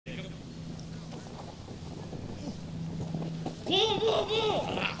Ball, ball, ball!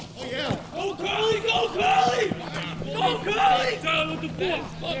 Oh yeah! Go Curly, go Curly! Go Curly! Down with the ball!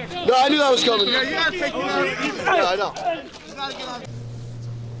 No, I knew that was coming. Yeah, you gotta take it out. Yeah, I know. You gotta get on.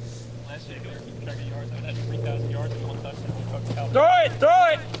 Last year, keep track of yards. I had 3,000 yards and 1 touchdown. Throw it, throw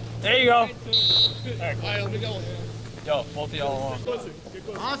it! There you go. All right, Alright, let me go. yo, both of y'all along.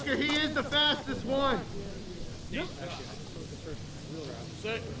 Oscar, he is the fastest one.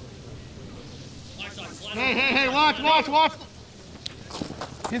 Hey, watch.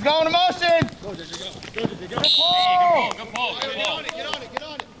 He's going to motion. Go, JJ, go. Good ball. Good ball. Get on it.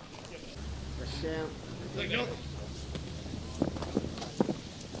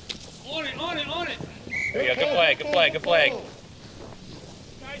 On it. There you go, good flag.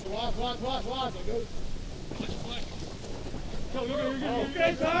 Watch. Go.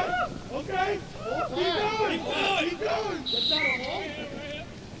 Okay, Tom. Okay. Keep going. That's not a hole.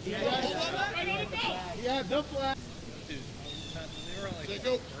 Yeah, the flag. They were like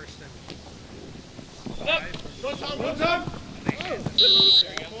Go. first and Go, Tom.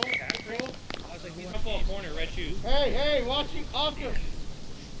 I was like, he's up all corner, red shoes. Hey, watching Oscar.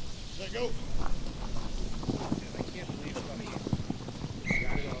 Go. I can't believe it.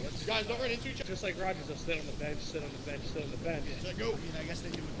 Guys, don't run into each other. Just like Rogers, they'll sit on the bench. Go. I mean, I guess they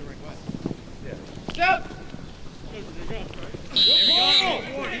do it the right way. Step. Good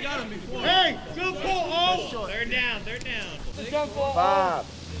ball. He got him before. Hey, good ball. Oh. They're down. 5,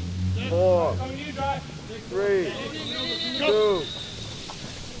 4, 3, 2.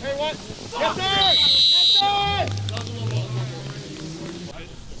 Hey, what? Yes, sir!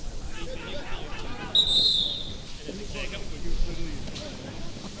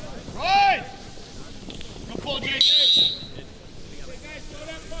 Right! Good ball, JJ.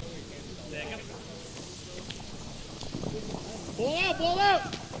 Ball out!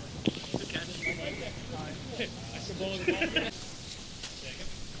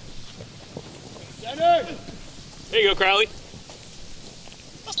 There you go, Crowley.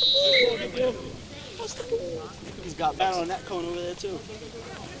 He's got bat on that cone over there too.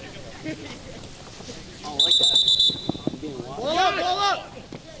 I don't like that. I'm being wild. Ball up!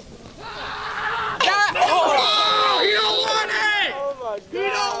 Oh, you don't want it! Oh my God. You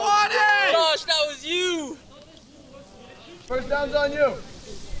don't want it! Gosh, that was you. First down's on you.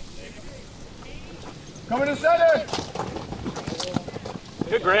 Coming to center.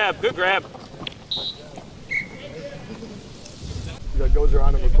 Good grab. That goes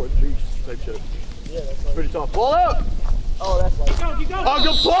around and records beach type shit. Yeah, that's pretty tough. Ball out! Oh, that's like. Keep going. Oh,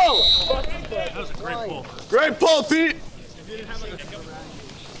 good pull! That was a great pull. Great pull, Pete!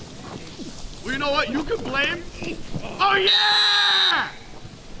 Well, you know what? You can blame. Oh, yeah!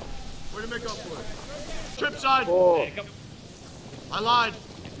 Way to make up for it. Trip side. Oh. I lied.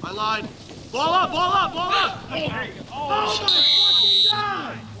 Ball up! Oh my fucking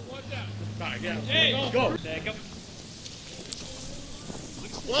God! Hey, go.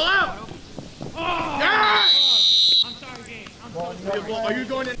 Ball out! Yes! I'm sorry, game. Are you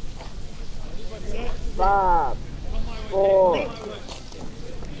going in? 5, 4.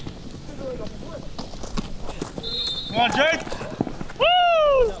 Come on, Jake! Woo!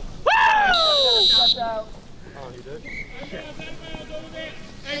 Oh, he did?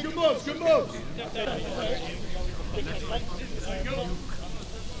 Hey, good moves.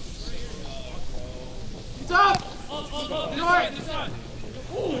 It's up! You know it!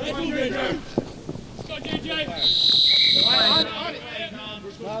 Ooh, that's good, JJ. Let's go, JJ.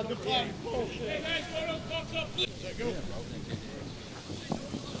 On it. Good flag. Hey, guys, throw those bucks up. Go.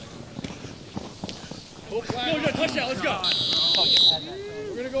 Go, touchdown, let's go.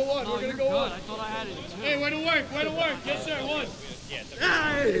 We're gonna go one. I thought I had it. Hey, way to work. Yes, sir, one.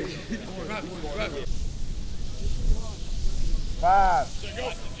 Hey! 5.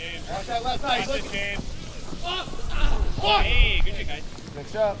 Watch that left side. Hey, good shit, guys.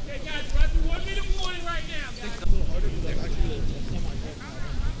 Mix up. Okay, guys, we're at the 1 minute warning right now.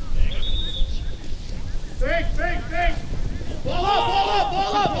 Fake. Ball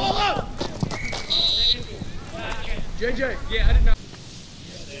up. JJ. Yeah, I did not.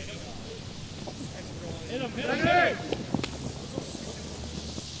 Hit him. Way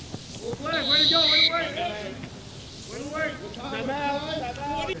to go. Time out.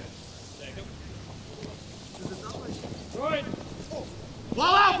 Right.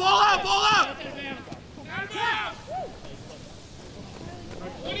 Ball out. Time out.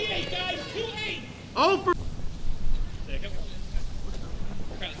 28, guys, 2-8. Oh, for.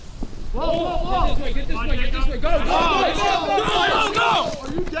 Whoa. Get this way. Go. Are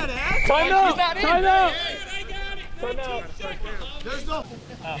you dead ass? Time out. I got it. There's no.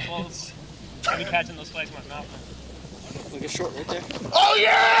 Well, I'll be catching those flags in my mouth. Like a short right there. Oh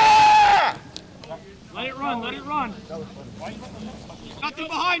yeah! Let it run, let it run. Nothing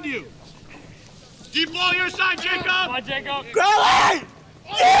behind you. Deep ball your side, Jacob. Come on, Jacob. Crowley!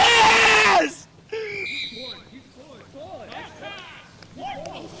 Yes!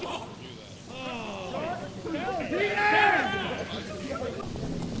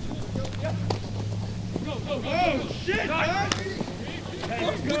 Oh, shit, man.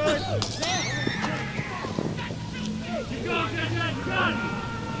 That's good. Keep going,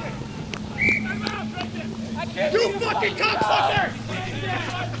 You fucking cocksucker!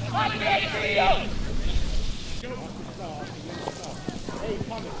 I can't see you.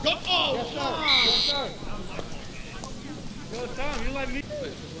 Go! Oh! Yes, sir. Go, Tom, you let me.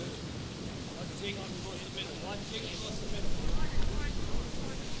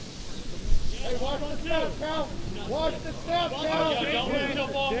 Hey, watch the snap, Cal. Watch the snap, Cal. Don't move till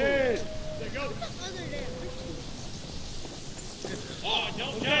ball moves. Oh,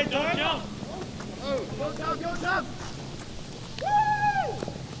 don't jump, don't jump. Oh, go down, go down!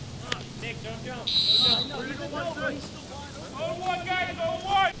 Nick, don't jump. We're gonna go one side. Oh, one, guys, oh,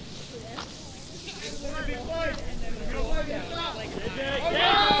 one. Be quiet. You don't want to get shot.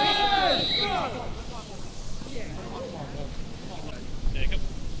 Jacob.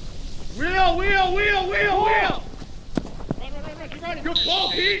 Wheel, wheel, wheel, wheel, wheel! Run. Keep running. Good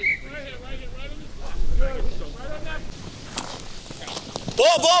ball, Pete!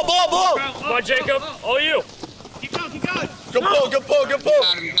 Ball! Come on, Jacob. All you. Keep going! Good pull!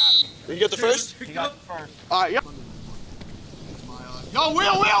 You get the first? He got the first. Alright, yep. Yo,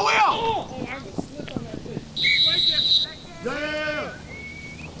 wheel! Oh, I was slipped on that thing. Yeah!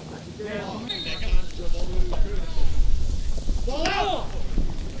 Ball out!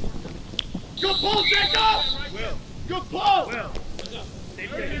 Good pull, Jacob! Good pull!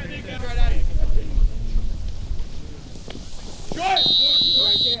 Good!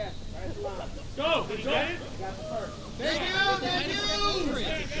 Go, Johnny. Thank you!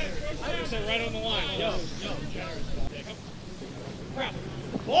 I said right on the line. Yo. Jacob. Crowd.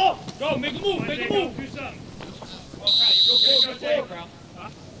 Ball. Go, make a move, Do something. Go, play, Crowd.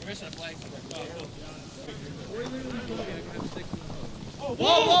 You're missing a play.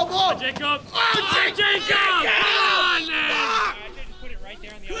 Ball! Jacob. Oh, Jacob! Come on, man. I just put it right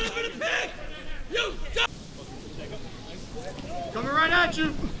there on the outside. Coming right at you!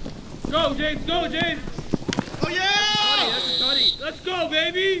 Go, James. Oh yeah! That's a tutty. Let's go,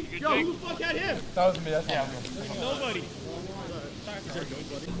 baby. Yo, who the fuck had him? Nobody.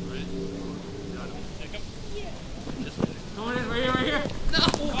 Going in, right here.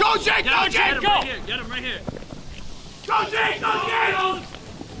 Go, Jake! Go, Jake! Go! Get him right here. Go, Jake! Go, Jake!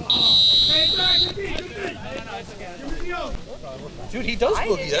 Dude, he does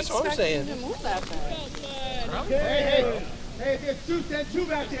boogie. That's what I'm saying. Hey, if there's two, send two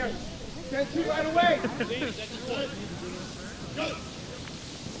back there. Send two right away.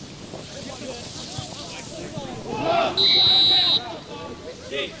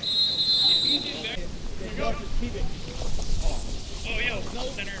 Oh, yo.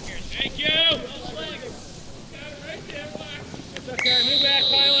 Center appearance. Thank you. It's okay. Move back,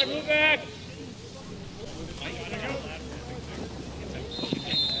 Tyler. Move back.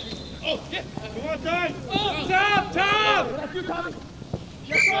 Oh, yeah. Come on, Ty. Oh, Tom.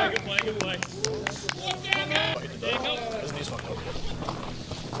 Good play.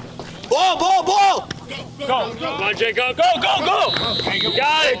 Ball! Go. Come on, Jacob. Go.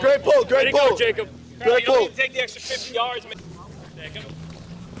 Got it. Great pull, Way to go, Jacob. Great pull. Take the extra 50 yards, man. Jacob.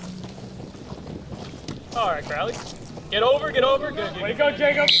 All right, Crowley. Get over. Good. Way to go,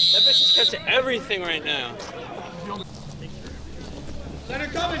 Jacob. That bitch is catching everything right now. Center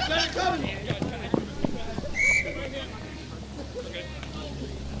coming.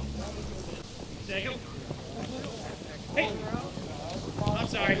 Jacob. Hey. I'm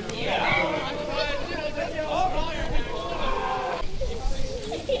sorry.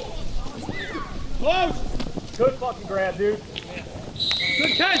 Close. Good fucking grab, dude.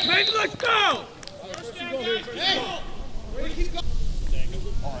 Good catch, baby. Let's go.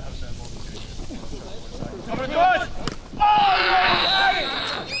 Coming good. Oh,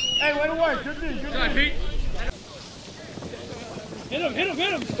 yeah. Hey, way to work. Good dude. Good job, Pete. Hit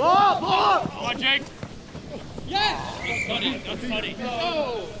him. Ball! Come on, Jake. That's funny.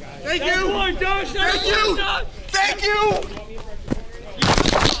 Oh. Thank you! One, Josh. Thank you!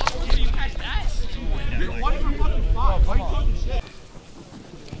 One for fucking five. Why are you talking shit?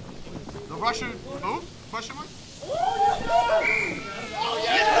 The Russian move? Question mark? Oh,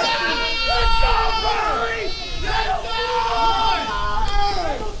 yeah!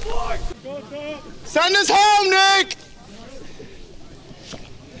 Send us home, Nick!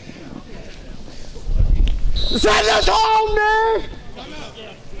 Send us home, Nick!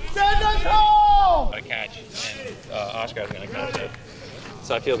 Send us home! A catch, and Oscar's gonna catch it.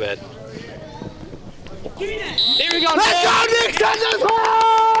 So I feel bad. Here we go, Let's go, Nick! Send us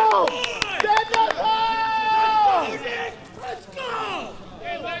home! Send us home! Let's go!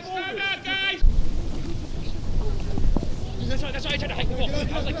 Hey, last time out, guys! That's why I tried to hike the ball. I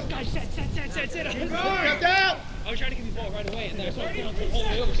was like, guys, set. Get down! I was trying to give you the ball right away, and then I saw it all the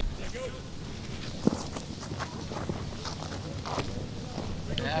way over.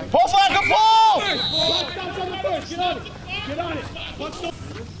 Pull flag and pull! Get on it!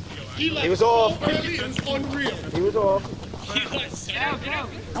 He was off. Unreal. He was off.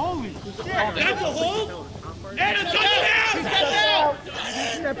 Holy shit! That's a hold? And it's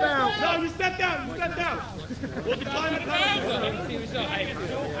step out! No, you step down. We'll decline the penalty.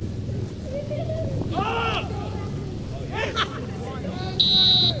 Oh! Hey!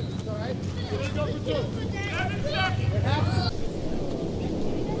 Let's go for two.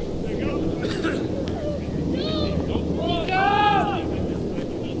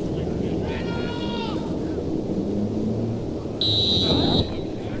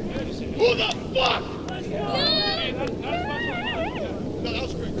 Who the fuck? No, that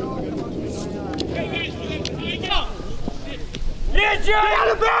was great. Get out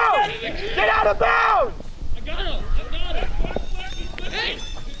of bounds! Get out of bounds! I got him. Hey!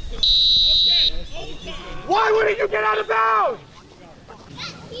 Okay. Why wouldn't you get out of bounds?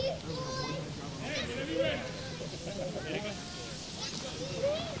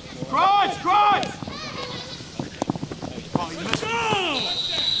 Cross! Oh, you missed it.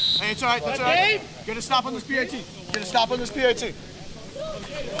 Hey, it's all right. That's all right. Get a stop on this PAT.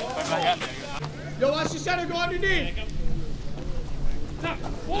 Yo, watch the center go underneath. All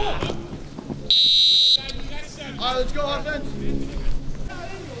right, let's go offense.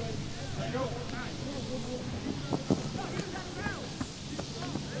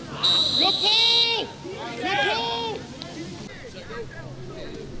 Good pull!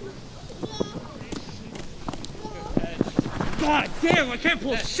 God damn, I can't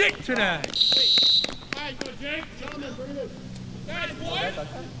pull shit today. All right, go, Jake. Gentlemen, bring it in. Guys, boy.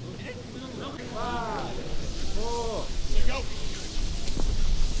 5, 4. Go.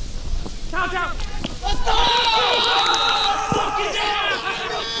 Count.